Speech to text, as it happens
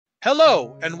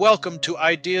Hello, and welcome to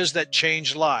Ideas That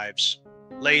Change Lives.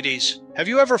 Ladies, have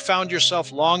you ever found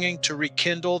yourself longing to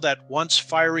rekindle that once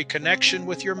fiery connection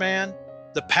with your man?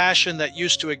 The passion that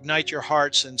used to ignite your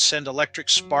hearts and send electric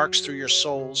sparks through your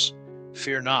souls?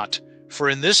 Fear not,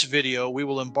 for in this video we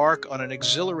will embark on an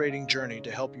exhilarating journey to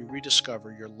help you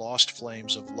rediscover your lost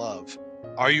flames of love.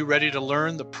 Are you ready to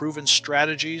learn the proven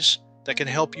strategies that can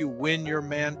help you win your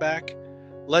man back?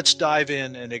 Let's dive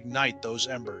in and ignite those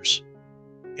embers.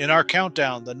 In our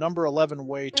countdown, the number 11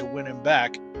 way to win him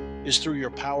back is through your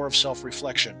power of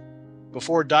self-reflection.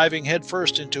 Before diving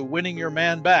headfirst into winning your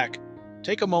man back,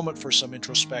 take a moment for some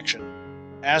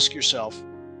introspection. Ask yourself,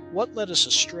 what led us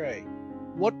astray?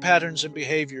 What patterns and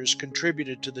behaviors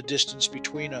contributed to the distance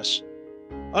between us?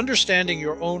 Understanding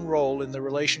your own role in the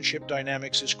relationship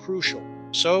dynamics is crucial,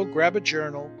 so grab a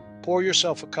journal, pour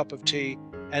yourself a cup of tea,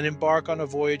 and embark on a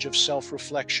voyage of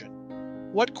self-reflection.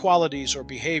 What qualities or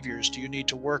behaviors do you need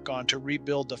to work on to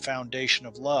rebuild the foundation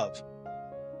of love?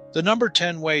 The number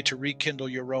 10 way to rekindle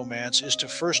your romance is to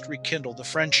first rekindle the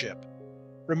friendship.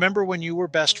 Remember when you were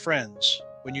best friends,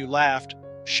 when you laughed,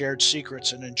 shared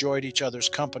secrets, and enjoyed each other's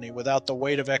company without the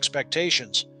weight of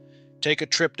expectations. Take a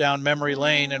trip down memory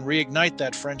lane and reignite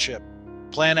that friendship.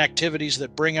 Plan activities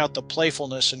that bring out the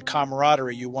playfulness and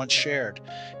camaraderie you once shared.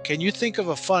 Can you think of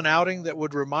a fun outing that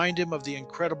would remind him of the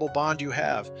incredible bond you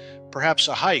have? Perhaps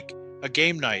a hike, a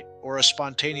game night, or a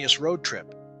spontaneous road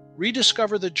trip.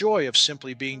 Rediscover the joy of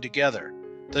simply being together.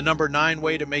 The number 9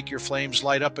 way to make your flames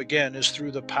light up again is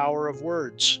through the power of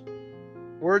words.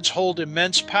 Words hold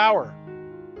immense power,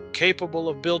 capable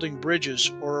of building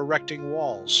bridges or erecting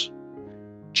walls.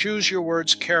 Choose your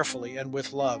words carefully and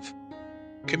with love.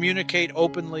 Communicate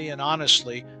openly and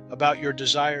honestly about your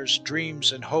desires,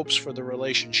 dreams, and hopes for the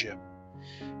relationship.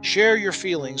 Share your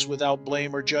feelings without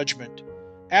blame or judgment.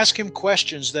 Ask him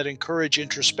questions that encourage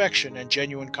introspection and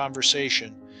genuine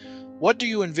conversation. What do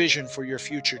you envision for your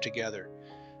future together?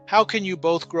 How can you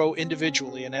both grow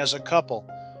individually and as a couple?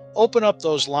 Open up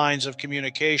those lines of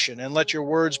communication and let your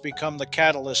words become the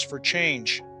catalyst for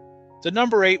change. The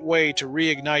number 8 way to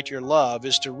reignite your love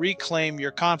is to reclaim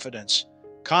your confidence.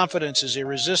 Confidence is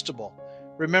irresistible.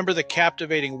 Remember the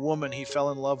captivating woman he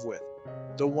fell in love with,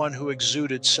 the one who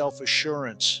exuded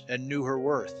self-assurance and knew her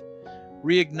worth.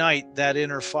 Reignite that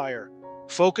inner fire.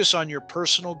 Focus on your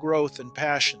personal growth and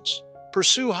passions.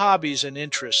 Pursue hobbies and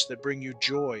interests that bring you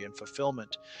joy and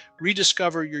fulfillment.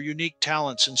 Rediscover your unique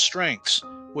talents and strengths.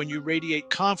 When you radiate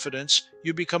confidence,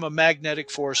 you become a magnetic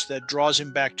force that draws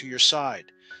him back to your side.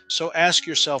 So ask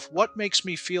yourself, what makes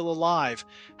me feel alive?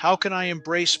 How can I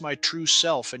embrace my true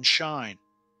self and shine?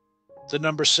 The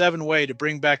number 7 way to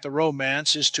bring back the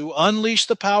romance is to unleash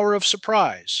the power of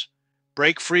surprise.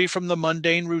 Break free from the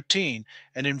mundane routine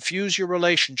and infuse your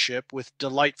relationship with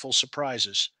delightful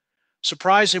surprises.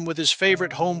 Surprise him with his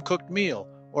favorite home-cooked meal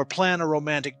or plan a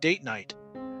romantic date night.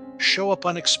 Show up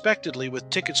unexpectedly with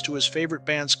tickets to his favorite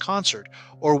band's concert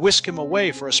or whisk him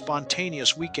away for a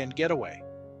spontaneous weekend getaway.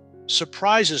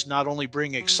 Surprises not only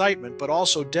bring excitement, but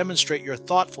also demonstrate your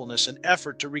thoughtfulness and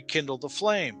effort to rekindle the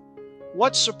flame.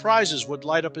 What surprises would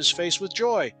light up his face with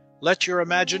joy? Let your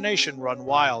imagination run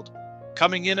wild.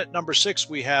 Coming in at number 6,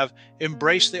 we have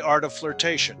embrace the art of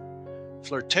flirtation.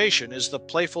 Flirtation is the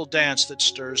playful dance that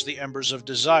stirs the embers of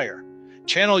desire.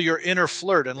 Channel your inner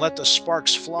flirt and let the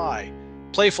sparks fly.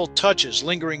 Playful touches,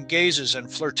 lingering gazes,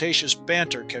 and flirtatious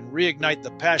banter can reignite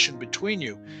the passion between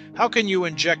you. How can you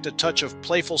inject a touch of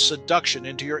playful seduction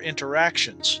into your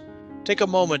interactions? Take a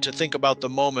moment to think about the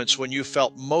moments when you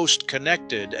felt most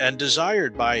connected and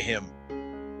desired by him.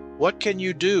 What can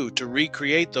you do to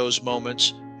recreate those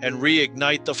moments and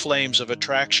reignite the flames of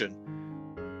attraction?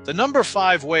 The number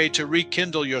 5 way to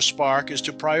rekindle your spark is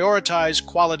to prioritize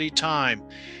quality time.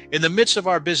 In the midst of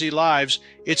our busy lives,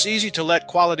 it's easy to let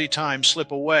quality time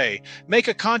slip away. Make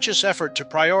a conscious effort to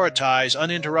prioritize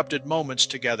uninterrupted moments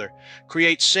together.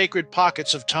 Create sacred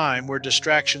pockets of time where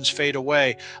distractions fade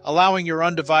away, allowing your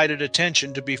undivided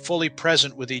attention to be fully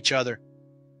present with each other.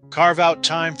 Carve out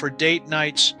time for date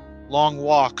nights, long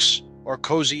walks, or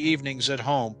cozy evenings at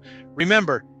home.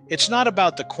 Remember, it's not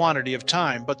about the quantity of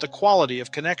time, but the quality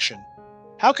of connection.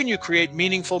 How can you create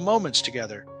meaningful moments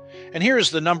together? And here is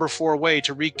the number 4 way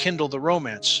to rekindle the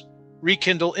romance.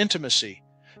 Rekindle intimacy.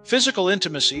 Physical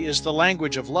intimacy is the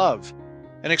language of love,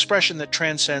 an expression that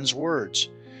transcends words.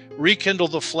 Rekindle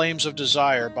the flames of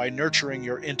desire by nurturing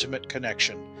your intimate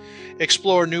connection.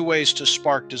 Explore new ways to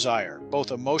spark desire,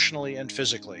 both emotionally and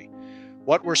physically.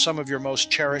 What were some of your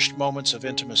most cherished moments of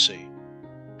intimacy?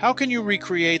 How can you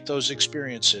recreate those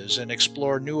experiences and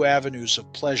explore new avenues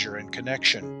of pleasure and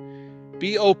connection?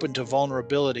 Be open to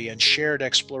vulnerability and shared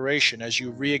exploration as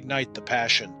you reignite the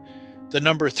passion. The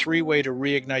number 3 way to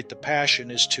reignite the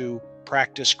passion is to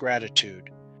practice gratitude.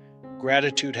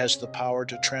 Gratitude has the power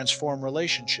to transform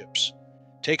relationships.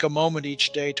 Take a moment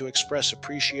each day to express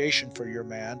appreciation for your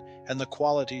man and the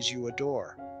qualities you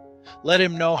adore. Let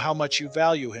him know how much you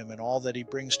value him and all that he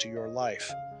brings to your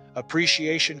life.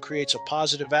 Appreciation creates a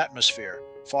positive atmosphere,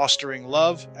 fostering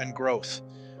love and growth.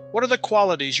 What are the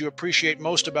qualities you appreciate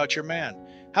most about your man?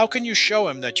 How can you show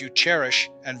him that you cherish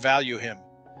and value him?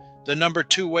 The number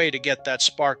 2 way to get that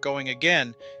spark going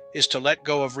again is to let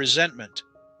go of resentment.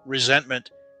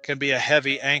 Resentment can be a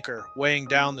heavy anchor weighing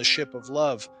down the ship of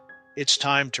love. It's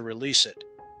time to release it.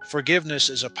 Forgiveness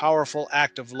is a powerful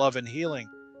act of love and healing.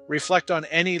 Reflect on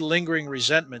any lingering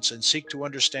resentments and seek to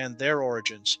understand their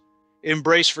origins.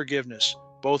 Embrace forgiveness,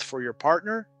 both for your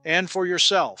partner and for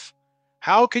yourself.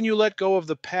 How can you let go of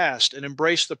the past and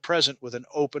embrace the present with an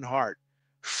open heart?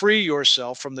 Free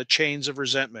yourself from the chains of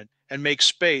resentment and make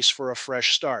space for a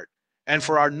fresh start. And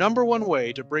for our number 1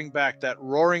 way to bring back that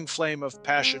roaring flame of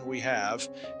passion we have,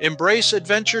 embrace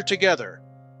adventure together.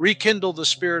 Rekindle the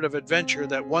spirit of adventure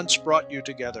that once brought you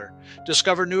together.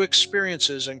 Discover new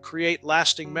experiences and create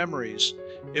lasting memories.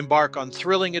 Embark on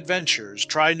thrilling adventures,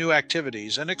 try new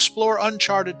activities, and explore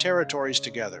uncharted territories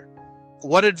together.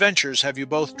 What adventures have you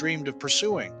both dreamed of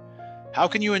pursuing? How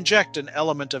can you inject an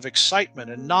element of excitement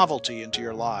and novelty into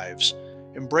your lives?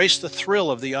 Embrace the thrill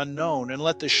of the unknown and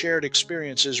let the shared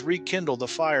experiences rekindle the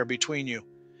fire between you.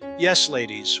 Yes,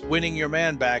 ladies, winning your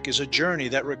man back is a journey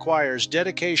that requires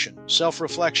dedication,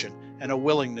 self-reflection, and a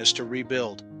willingness to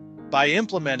rebuild. By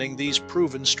implementing these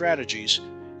proven strategies,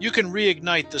 you can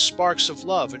reignite the sparks of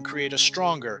love and create a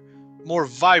stronger, more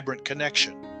vibrant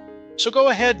connection. So go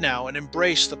ahead now and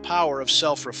embrace the power of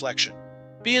self-reflection.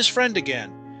 Be his friend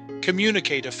again.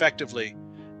 Communicate effectively.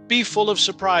 Be full of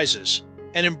surprises.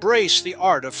 And embrace the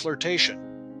art of flirtation.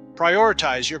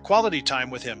 Prioritize your quality time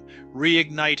with him.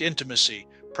 Reignite intimacy.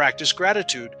 Practice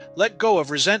gratitude. Let go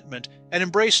of resentment and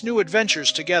embrace new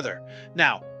adventures together.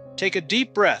 Now, take a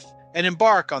deep breath and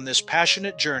embark on this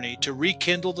passionate journey to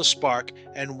rekindle the spark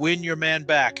and win your man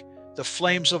back. The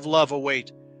flames of love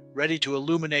await, ready to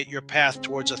illuminate your path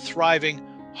towards a thriving,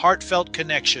 heartfelt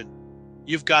connection.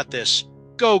 You've got this.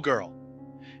 Go, girl.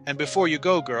 And before you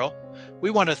go, girl, we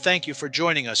want to thank you for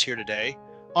joining us here today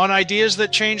on Ideas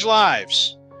That Change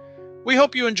Lives. We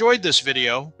hope you enjoyed this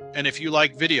video, and if you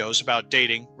like videos about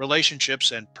dating,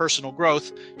 relationships, and personal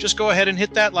growth, just go ahead and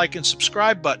hit that like and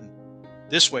subscribe button.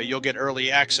 This way you'll get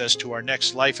early access to our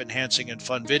next life-enhancing and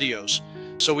fun videos.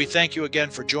 So we thank you again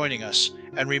for joining us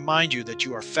and remind you that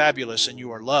you are fabulous and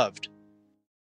you are loved.